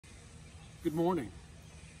Good morning.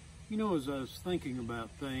 You know, as I was thinking about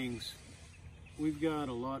things, we've got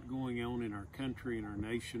a lot going on in our country and our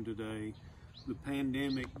nation today, the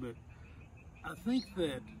pandemic, but I think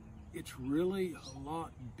that it's really a lot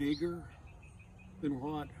bigger than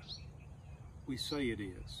what we say it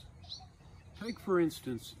is. Take, for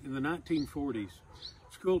instance, in the 1940s,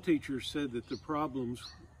 school teachers said that the problems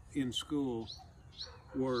in school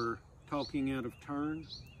were talking out of turn,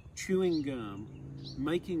 chewing gum,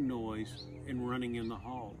 making noise, and running in the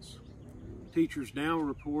halls. Teachers now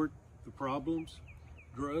report the problems: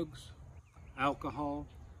 drugs, alcohol,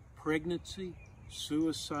 pregnancy,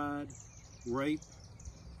 suicide, rape,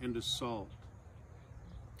 and assault.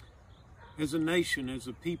 As a nation, as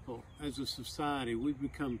a people, as a society, we've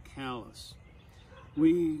become callous.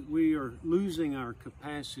 We are losing our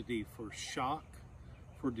capacity for shock,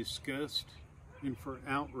 for disgust, and for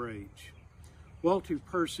outrage. Walter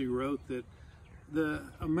Percy wrote that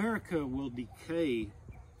America will decay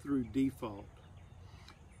through default.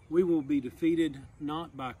 We will be defeated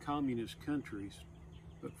not by communist countries,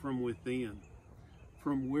 but from within,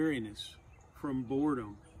 from weariness, from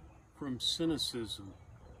boredom, from cynicism,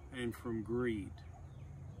 and from greed.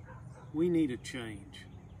 We need a change,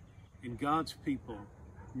 and God's people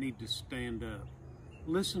need to stand up.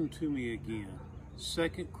 Listen to me again.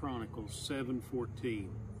 2 Chronicles 7:14.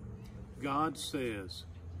 God says,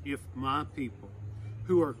 "If my people,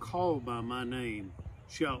 who are called by my name,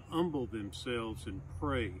 shall humble themselves and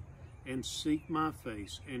pray and seek my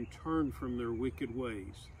face and turn from their wicked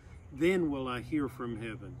ways, then will I hear from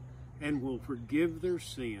heaven and will forgive their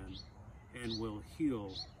sin and will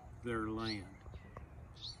heal their land."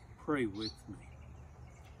 Pray with me.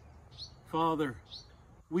 Father,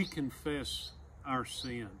 we confess our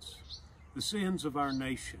sins, the sins of our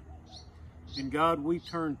nation. And God, we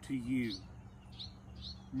turn to you,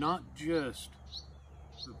 not just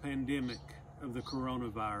the pandemic of the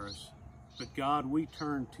coronavirus, but God, we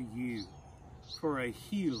turn to you for a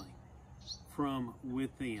healing from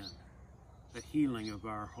within, the healing of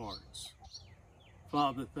our hearts.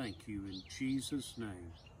 Father, thank you in Jesus'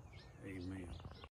 name. Amen.